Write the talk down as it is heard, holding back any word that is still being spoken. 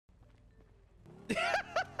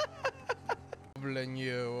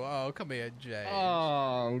You. Oh, come here, James.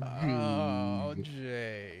 Oh, oh,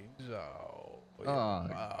 James. Oh. Oh,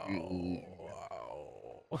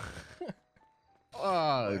 Oh.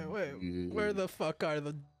 Oh, wait, where the fuck are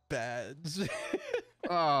the beds?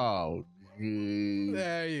 Oh, geez.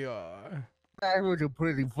 There you are. That was a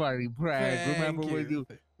pretty funny prank. Thank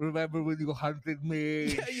Remember when you hunted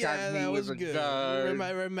me? And shot me that with was a good. gun?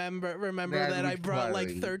 Remember that I brought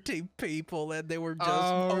funny. like 13 people and they were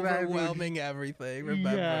just overwhelming everything.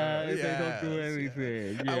 Remember? Yeah, they don't do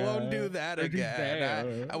anything. Yeah. I won't do that They're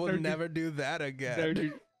again. I will never do that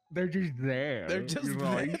again. They're just there. They're just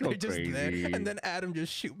there. They're just there. And then Adam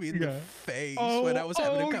just shoot me in the face when I was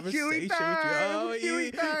having a conversation with you. Oh,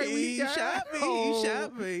 he shot me. He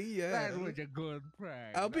shot me. Yeah. That was a good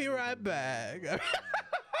prank. I'll be right back.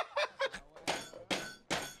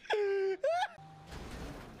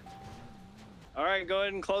 All right, go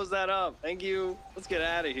ahead and close that up. Thank you. Let's get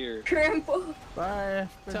out of here. Trample. Bye.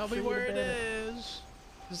 Tell me where it is.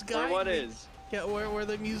 This guy. What is? Yeah, where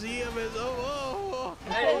the museum is. Oh.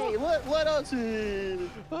 Hey, what else is?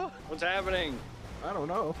 What's happening? I don't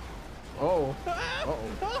know. Oh.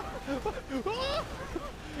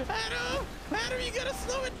 Adam, you gotta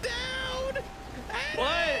slow it down. Adam.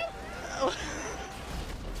 What?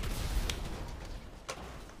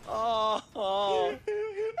 Oh.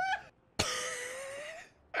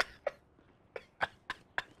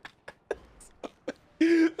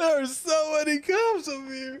 There are so many cops up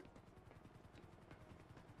here.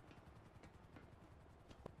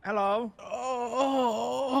 Hello.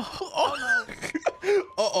 Oh.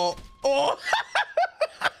 Uh-oh. Oh. Oh.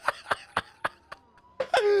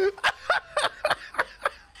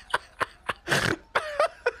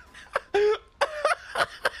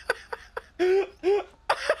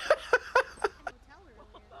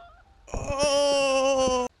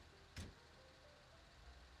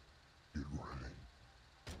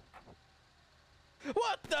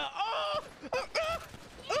 What the? Oh.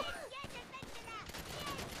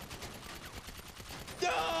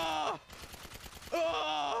 Oh!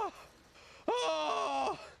 Oh!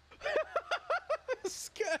 Oh!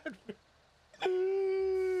 Scared me.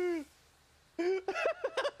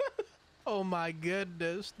 Oh my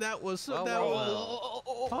goodness, that was that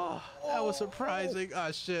was surprising.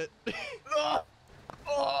 Oh shit.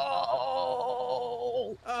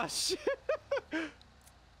 Oh shit.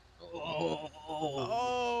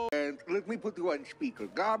 Oh. And let me put you on speaker.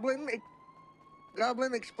 Goblin,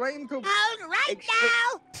 explain to... Hold right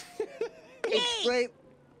now! Explain...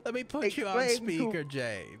 Let me put you on speaker,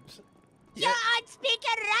 James. You're on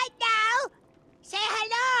speaker right now! Say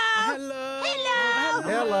hello! Hello! Hello!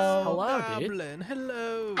 Hello! Hello, Goblin. dude.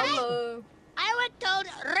 Hello! Hello. I want told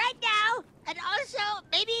right now, and also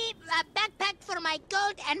maybe a backpack for my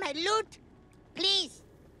gold and my loot. Please.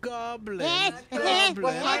 Goblin. Yes.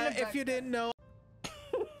 Goblin. Yes. If you didn't know.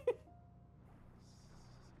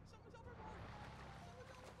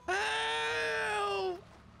 Help!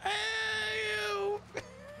 Help!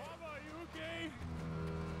 Mama, are you okay?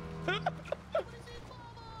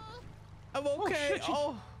 I'm okay.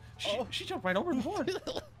 Oh, shit, she jumped right over the board.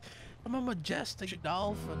 I'm a majestic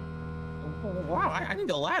dolphin. Oh, wow, I need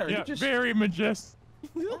a ladder. Yeah, You just... very majestic.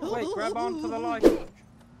 Wait, grab onto the line.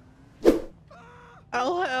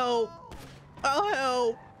 I'll help. I'll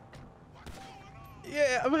help.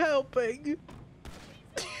 Yeah, I'm helping.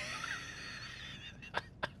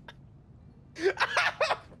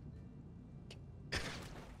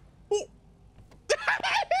 All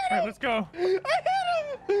right, let's go. I hit him.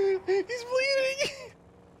 He's bleeding.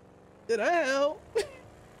 Did I help?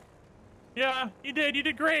 Yeah, you did. You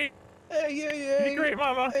did great. Yeah. You did great,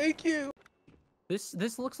 Mama. Thank you.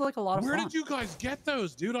 This looks like a lot of Where fun. did you guys get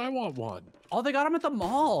those, dude? I want one. Oh, they got them at the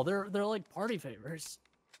mall. They're like party favors.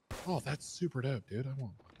 Oh, that's super dope, dude. I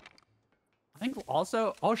want one. I think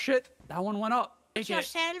also. Oh shit, that one went up. Take it,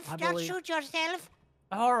 Yourself, I not believe. shoot yourself.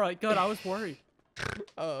 All right, good. I was worried.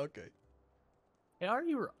 Oh, okay. Hey, are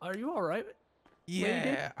you all right?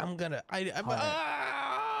 Yeah, I'm gonna. I'm. All right.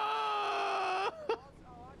 Ah!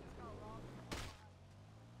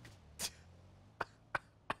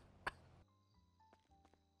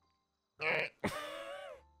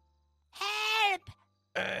 Help!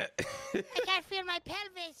 I can't feel my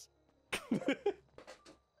pelvis.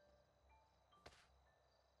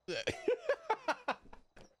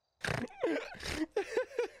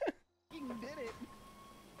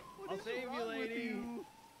 I'll save you, lady.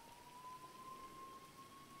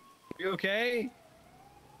 You okay?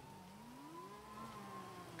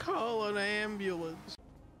 Call an ambulance.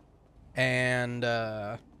 And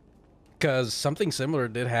because something similar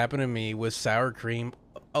did happen to me with sour cream.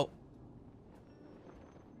 Oh,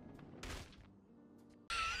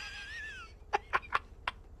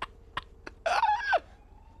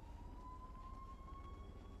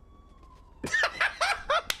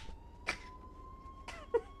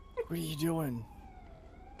 What are you doing?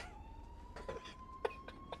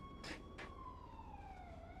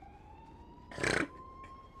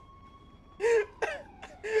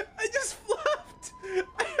 I just fluffed.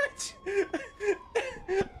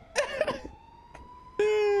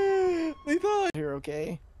 They thought You're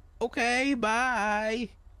okay? okay, bye.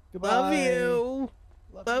 Goodbye. Love you.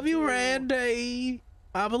 Love you, too. Randy.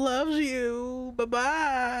 Papa loves you.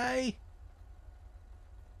 Bye-bye.